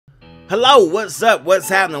Hello, what's up? What's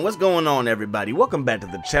happening? What's going on, everybody? Welcome back to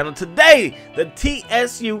the channel. Today, the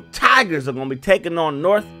TSU Tigers are going to be taking on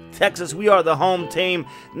North Texas. We are the home team.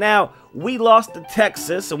 Now, we lost to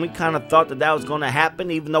Texas, and we kind of thought that that was going to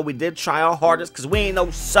happen, even though we did try our hardest, because we ain't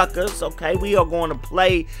no suckers, okay? We are going to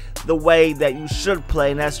play the way that you should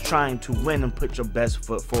play, and that's trying to win and put your best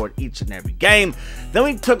foot forward each and every game. Then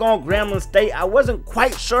we took on Grambling State. I wasn't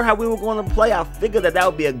quite sure how we were going to play. I figured that that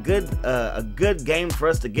would be a good game for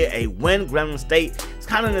us to get a win. Grambling State is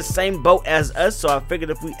kind of in the same boat as us, so I figured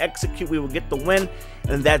if we execute, we would get the win,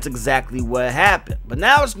 and that's exactly what happened. But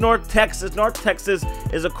now it's North Texas. North Texas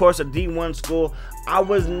is, of course, a D1 school. I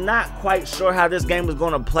was not quite sure how this game was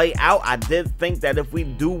going to play out. I did think that if we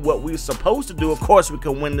do what we're supposed to do, of course, we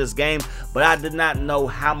can win this game, but I did not know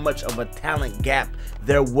how much of a talent gap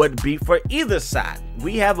there would be for either side.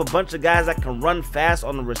 We have a bunch of guys that can run fast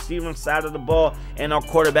on the receiving side of the ball, and our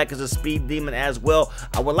quarterback is a speed demon as well.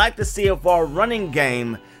 I would like to see if our running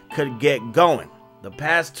game could get going. The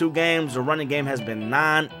past two games, the running game has been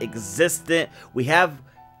non-existent. We have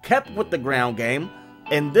kept with the ground game.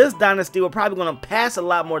 In this dynasty, we're probably going to pass a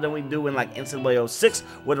lot more than we do in like NCAA 06,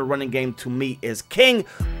 where the running game to me is king.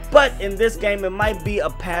 But in this game, it might be a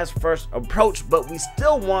pass-first approach, but we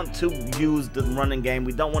still want to use the running game.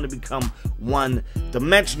 We don't want to become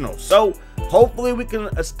one-dimensional. So hopefully we can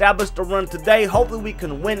establish the run today. Hopefully we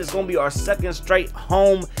can win. It's going to be our second straight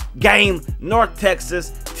home game. North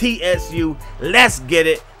Texas, TSU, let's get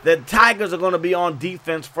it. The Tigers are going to be on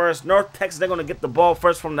defense first. North Texas, they're going to get the ball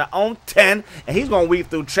first from their own 10, and he's going to weave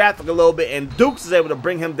through traffic a little bit, and Dukes is able to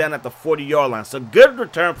bring him down at the 40-yard line. So good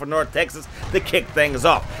return for North Texas to kick things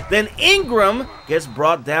off. Then Ingram gets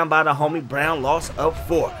brought down by the homie Brown, loss of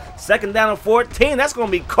 4. Second down and 14, that's going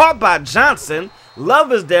to be caught by Johnson.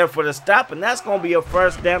 Love is there for the stop, and that's going to be a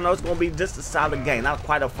first down. No, it's going to be just a solid gain. Not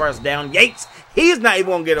quite a first down. Yates, he's not even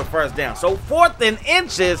going to get a first down. So 4th and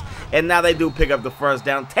inches, and now they do pick up the first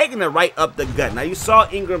down, taking it right up the gut. Now, you saw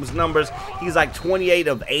Ingram's numbers. He's like 28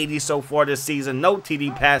 of 80 so far this season. No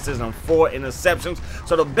TD passes and 4 interceptions.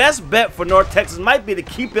 So the best bet for North Texas might be to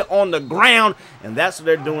keep it on the ground, and that's what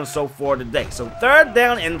they're doing so far today. So 3rd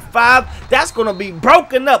down and 5, that's going to be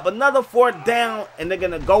broken up. Another 4th down, and they're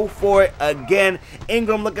going to go for it again.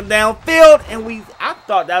 Ingram looking downfield, and I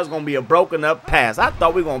thought that was going to be a broken up pass. I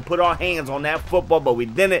thought we were going to put our hands on that football, but we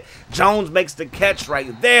didn't. Jones makes the catch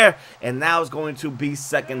right there, and now it's going to be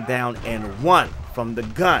 2nd down and 1 from the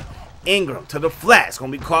gun. Ingram to the flat. It's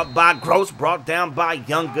going to be caught by Gross, brought down by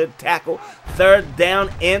Young. Good tackle. 3rd down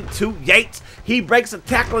into Yates. He breaks a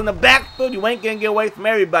tackle in the backfield. You ain't going to get away from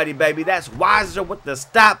everybody, baby. That's Weiser with the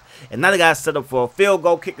stop, and now they got set up for a field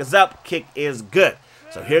goal. Kick is up. Kick is good.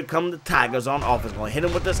 So here come the Tigers on offense. Going to hit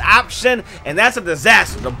him with this option, and that's a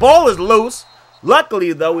disaster. The ball is loose.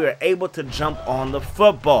 Luckily, though, we were able to jump on the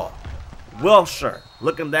football. Wilshire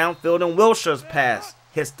looking downfield, and Wilshire's pass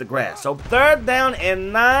hits the grass. So 3rd down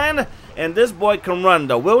and 9, and this boy can run,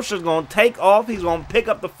 though. Wilshire's going to take off. He's going to pick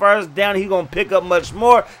up the first down. He's going to pick up much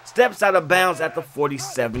more. Steps out of bounds at the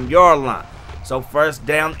 47-yard line. So 1st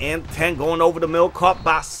down and 10, going over the middle, caught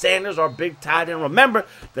by Sanders, our big tight end. Remember,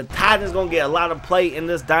 the tight end's going to get a lot of play in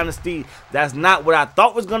this dynasty. That's not what I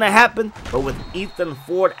thought was going to happen, but with Ethan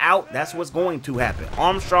Ford out, that's what's going to happen.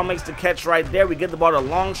 Armstrong makes the catch right there. We get the ball to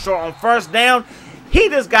Longshore on 1st down. He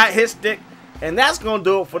just got his stick, and that's going to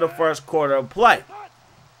do it for the first quarter of play.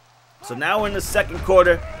 So now we're in the 2nd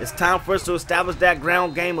quarter. It's time for us to establish that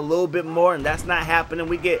ground game a little bit more, and that's not happening.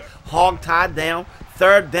 We get hog-tied down.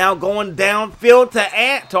 3rd down, going downfield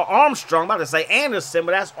to Armstrong. I'm about to say Anderson,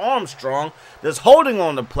 but that's Armstrong. That's holding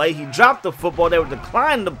on the play. He dropped the football. They were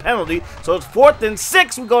declining the penalty. So it's 4th and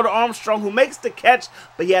 6. We go to Armstrong, who makes the catch,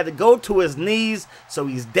 but he had to go to his knees. So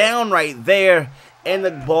he's down right there, and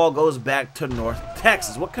the ball goes back to North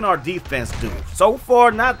Texas. What can our defense do? So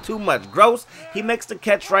far, not too much. Gross, he makes the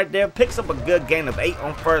catch right there, picks up a good gain of 8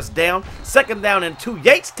 on 1st down. 2nd down and 2.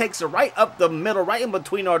 Yates takes it right up the middle, right in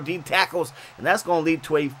between our D tackles, and that's going to lead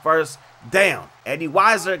to a 1st down. Eddie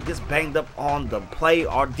Weiser gets banged up on the play.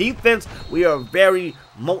 Our defense, we are very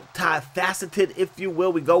multifaceted, if you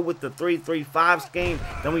will. We go with the 3-3-5 scheme.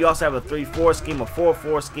 Then we also have a 3-4 scheme, a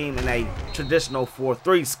 4-4 scheme, and a traditional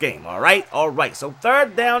 4-3 scheme. All right. So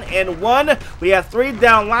 3rd down and 1. We have 3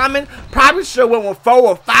 down linemen. Probably should have went with 4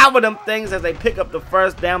 or 5 of them things as they pick up the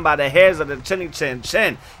 1st down by the hairs of the chinny chin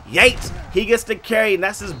chin. Yates, he gets the carry, and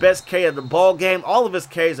that's his best carry of the ball game. All of his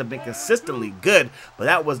carries have been consistently good, but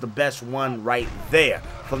that was the best one right there.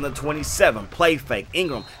 From the 27, play fake.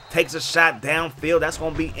 Ingram takes a shot downfield. That's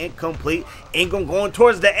going to be incomplete. Ingram going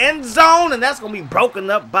towards the end zone, and that's going to be broken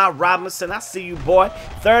up by Robinson. I see you, boy.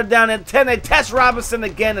 3rd down and 10. They test Robinson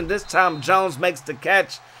again, and this time Jones makes the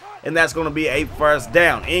catch. and that's going to be a first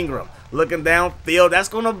down. Ingram looking downfield. That's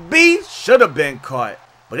going to be, should have been caught,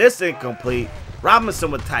 but it's incomplete. Robinson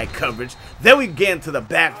with tight coverage. Then we get into the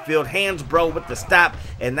backfield. Hansbrough with the stop.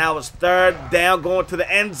 And now it's third down going to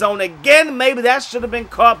the end zone again. Maybe that should have been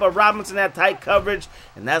caught, but Robinson had tight coverage.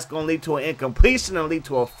 And that's going to lead to an incompletion and lead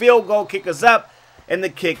to a field goal. Kick us up. And the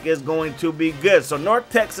kick is going to be good. So North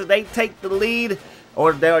Texas, they take the lead.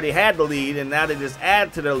 Or they already had the lead, and now they just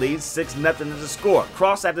add to the lead. 6-0 is the score.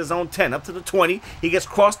 Cross at his own 10, up to the 20. He gets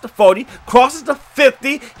crossed to 40, crosses to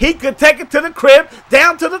 50. He could take it to the crib,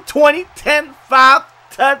 down to the 20, 10-5,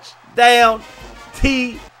 touchdown,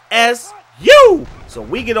 TSU. So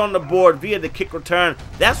we get on the board via the kick return.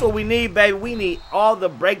 That's what we need, baby. We need all the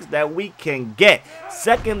breaks that we can get.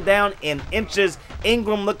 Second down in inches.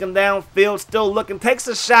 Ingram looking downfield, still looking, takes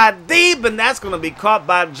a shot deep, and that's going to be caught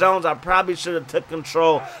by Jones. I probably should have took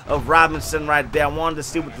control of Robinson right there. I wanted to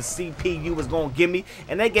see what the CPU was going to give me,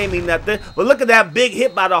 and they gave me nothing. But look at that big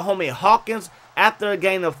hit by the homie Hawkins. After a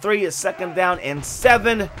gain of 3, it's second down and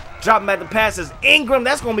 7. Dropping back the passes. Ingram,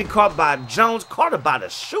 that's going to be caught by Jones. Caught it by the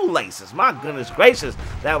shoelaces. My goodness gracious.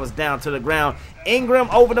 That was down to the ground. Ingram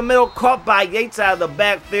over the middle, caught by Yates out of the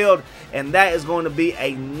backfield. And that is going to be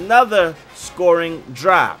another scoring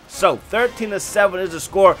drive. So 13-7 is the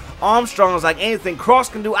score. Armstrong is like anything Cross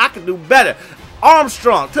can do, I can do better.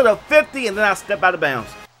 Armstrong to the 50, and then I step out of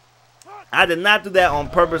bounds. I did not do that on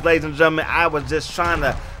purpose, ladies and gentlemen. I was just trying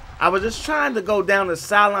to go down the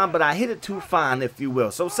sideline, but I hit it too fine, if you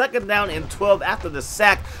will. So second down and 12 after the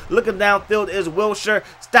sack. Looking downfield is Wilshire.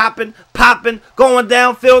 Stopping, popping, going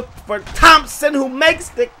downfield for Thompson, who makes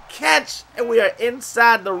the catch. And we are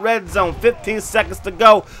inside the red zone. 15 seconds to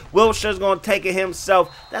go. Wilshire's going to take it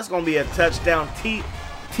himself. That's going to be a touchdown.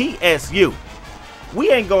 TSU. We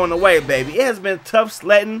ain't going away, baby. It has been tough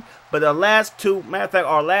sledding. But the last two, matter of fact,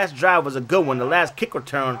 our last drive was a good one. The last kick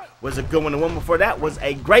return was a good one. The one before that was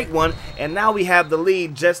a great one. And now we have the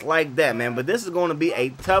lead just like that, man. But this is going to be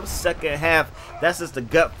a tough second half. That's just the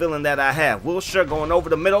gut feeling that I have. Wilshire going over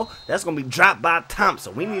the middle. That's going to be dropped by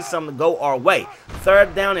Thompson. We need something to go our way.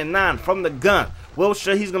 Third down and 9 from the gun.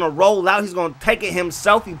 Wilshire, he's going to roll out. He's going to take it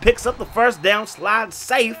himself. He picks up the first down, slides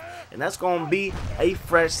safe. And that's going to be a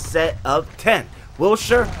fresh set of 10.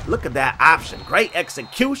 Wilshire, look at that option. Great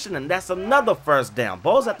execution, and that's another first down.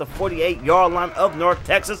 Ball's at the 48-yard line of North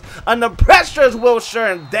Texas. Under pressure is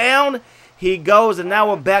Wilshire, and down he goes, and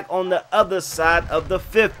now we're back on the other side of the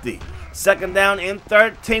 50. Second down and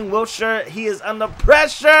 13. Wilshire, he is under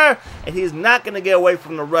pressure, and he's not going to get away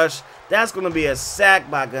from the rush. That's going to be a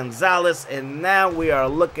sack by Gonzalez, and now we are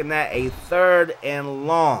looking at a third and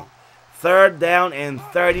long. Third down and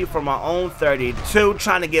 30 from our own 32,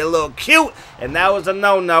 trying to get a little cute, and that was a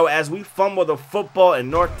no-no as we fumble the football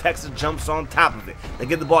and North Texas jumps on top of it. They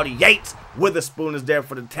give the ball to Yates. Witherspoon is there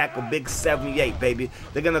for the tackle. Big 78, baby.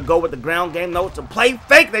 They're going to go with the ground game. No, it's a play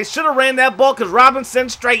fake. They should have ran that ball because Robinson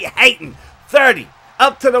straight hating. 30,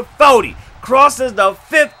 up to the 40. Crosses the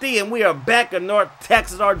 50, and we are back in North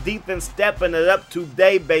Texas. Our defense stepping it up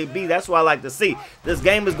today, baby. That's what I like to see. This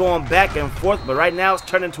game is going back and forth, but right now it's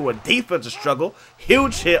turning into a defensive struggle.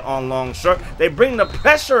 Huge hit on Longshore. They bring the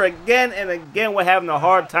pressure again, and again we're having a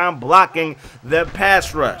hard time blocking the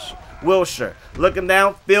pass rush. Wilshire looking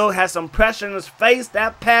downfield, has some pressure in his face.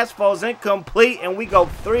 That pass falls incomplete, and we go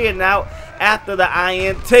 3 and out after the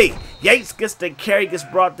INT. Yates gets the carry, gets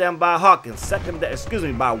brought down by Hawkins.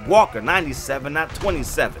 By Walker, 97, not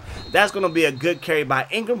 27. That's going to be a good carry by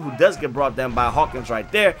Ingram, who does get brought down by Hawkins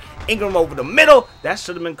right there. Ingram over the middle. That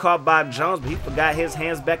should have been caught by Jones, but he forgot his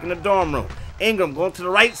hands back in the dorm room. Ingram going to the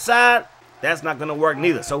right side. That's not going to work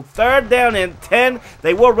neither. So third down and 10.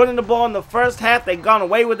 They were running the ball in the first half. They've gone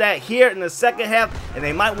away with that here in the second half, and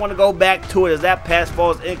they might want to go back to it as that pass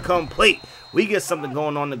falls incomplete. We get something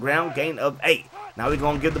going on the ground, gain of 8. Now we're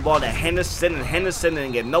going to give the ball to Henderson, and Henderson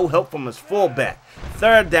didn't get no help from his fullback.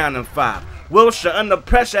 Third down and 5. Wilshire under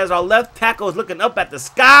pressure as our left tackle is looking up at the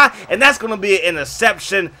sky, and that's going to be an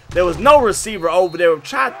interception. There was no receiver over there. We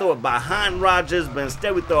tried to throw it behind Rogers, but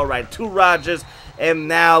instead we throw it right to Rogers. And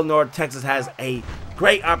now North Texas has a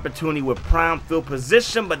great opportunity with prime field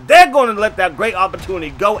position, but they're going to let that great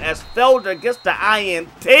opportunity go as Felder gets the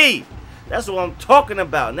INT. That's what I'm talking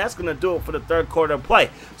about, and that's going to do it for the third quarter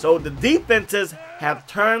play. So the defenses have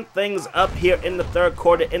turned things up here in the third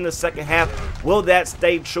quarter, in the second half. Will that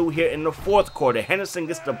stay true here in the fourth quarter? Henderson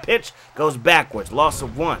gets the pitch, goes backwards, loss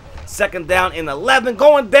of 1. Second down and 11,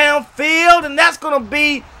 going downfield, and that's going to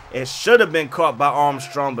be, it should have been caught by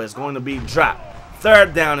Armstrong, but it's going to be dropped.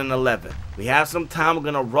 Third down and 11. We have some time. We're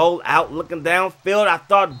going to roll out looking downfield. I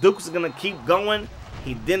thought Duke was going to keep going.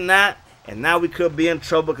 He did not. And now we could be in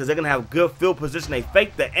trouble because they're going to have good field position. They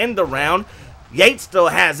fake the end around. Yates still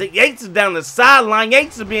has it. Yates is down the sideline.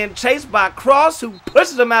 Yates is being chased by Cross, who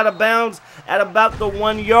pushes him out of bounds at about the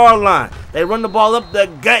 1-yard line. They run the ball up the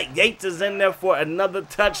gut. Yates is in there for another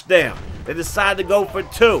touchdown. They decide to go for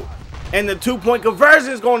 2. And the 2-point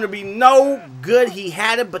conversion is going to be no good. He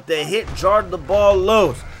had it, but the hit jarred the ball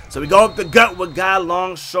loose. So we go up the gut with Guy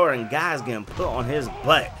long short, and Guy's getting put on his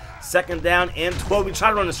butt. 2nd down and 12. We try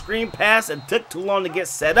to run a screen pass. It took too long to get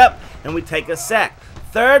set up, and we take a sack.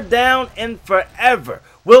 3rd down and forever.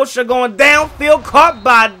 Wilshire going downfield, caught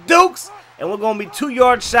by Dukes, and we're going to be 2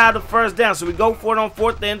 yards shy of the 1st down. So we go for it on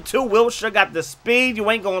 4th and 2. Wilshire got the speed.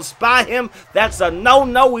 You ain't going to spy him. That's a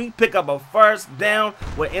no-no. We pick up a 1st down.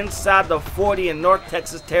 We're inside the 40 in North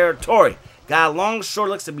Texas territory. Guy long short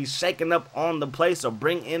looks to be shaken up on the play, so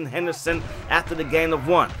bring in Henderson after the gain of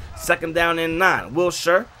 1. 2nd down and 9.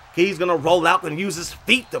 Wilshire. He's going to roll out and use his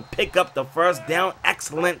feet to pick up the 1st down.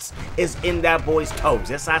 Excellence is in that boy's toes.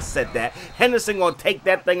 Yes, I said that. Henderson going to take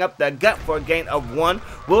that thing up the gut for a gain of 1.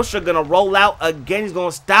 Wilshire going to roll out again. He's going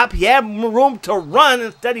to stop. He had room to run.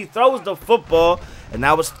 Instead, he throws the football. And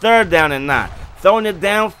now it's 3rd down and 9. Throwing it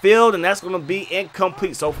downfield, and that's going to be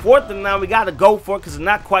incomplete. So 4th and 9, we got to go for it because it's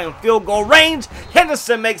not quite in field goal range.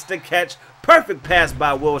 Henderson makes the catch. Perfect pass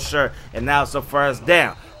by Wilshire, and now it's a 1st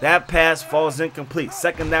down. That pass falls incomplete.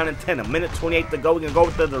 2nd down and 10. A minute 28 to go. We can go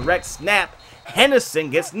with the direct snap. Henderson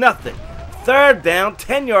gets nothing. 3rd down,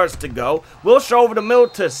 10 yards to go. Wilshire over the middle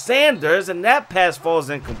to Sanders, and that pass falls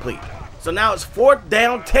incomplete. So now it's 4th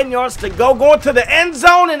down, 10 yards to go. Going to the end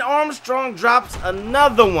zone, and Armstrong drops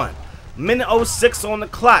another one. Minute 06 on the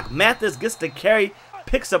clock. Mathis gets the carry.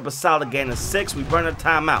 Picks up a solid gain of 6. We burn a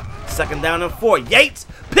timeout. 2nd down and 4. Yates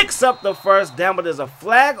picks up the 1st down, but there's a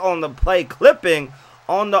flag on the play clipping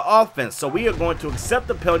on the offense. So we are going to accept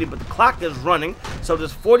the penalty, but the clock is running. So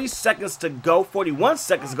there's 40 seconds to go. 41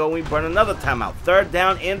 seconds to go. We burn another timeout. 3rd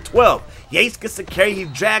down and 12. Yates gets the carry. He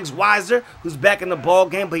drags Weiser, who's back in the ball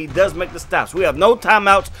game, but he does make the stop. So we have no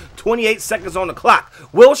timeouts. 28 seconds on the clock.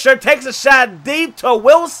 Wilshire takes a shot deep to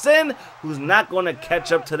Wilson, who's not going to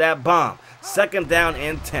catch up to that bomb. 2nd down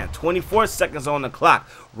and 10. 24 seconds on the clock.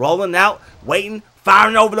 Rolling out, waiting,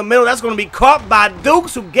 firing over the middle. That's going to be caught by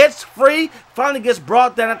Dukes, who gets free. Finally gets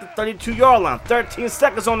brought down at the 32-yard line. 13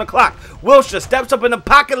 seconds on the clock. Wilshire steps up in the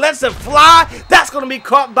pocket, lets it fly. That's going to be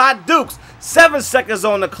caught by Dukes. 7 seconds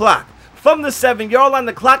on the clock. From the 7-yard line,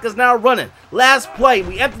 the clock is now running. Last play,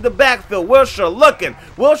 we enter the backfield. Wilshire looking.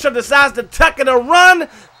 Wilshire decides to tuck it and run.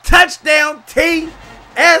 Touchdown TSU.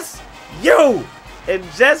 And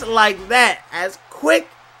just like that, as quick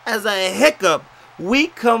as a hiccup, we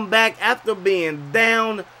come back after being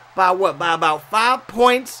down by what? By about 5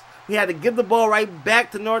 points. We had to give the ball right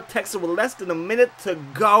back to North Texas with less than a minute to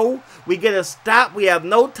go. We get a stop. We have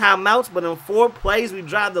no timeouts, but in 4 plays, we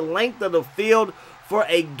drive the length of the field for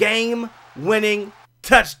a game-winning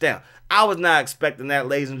touchdown. I was not expecting that,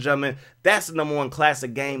 ladies and gentlemen. That's the #1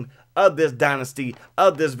 classic game of this dynasty,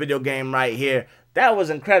 of this video game right here. That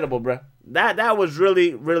was incredible, bro. That was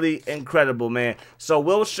really, really incredible, man. So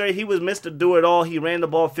Wilshire, he was Mr. Do-It-All. He ran the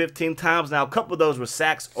ball 15 times. Now, a couple of those were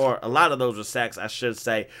sacks, or a lot of those were sacks, I should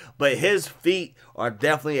say. But his feet are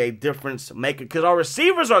definitely a difference maker because our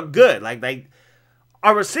receivers are good.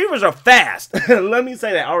 Our receivers are fast. Let me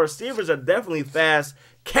say that. Our receivers are definitely fast.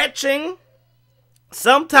 Catching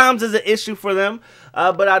sometimes is an issue for them,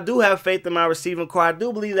 but I do have faith in my receiving core. I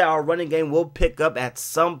do believe that our running game will pick up at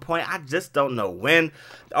some point. I just don't know when.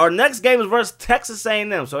 Our next game is versus Texas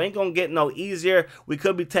A&M, so it ain't going to get no easier. We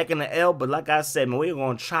could be taking an L, but like I said, man, we're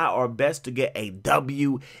going to try our best to get a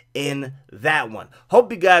W in that one.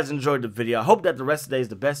 Hope you guys enjoyed the video. I hope that the rest of the day is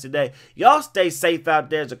the best of the day. Y'all stay safe out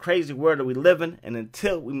there. It's a crazy world that we live in, and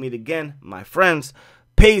until we meet again, my friends,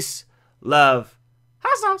 peace, love,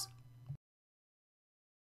 hot sauce.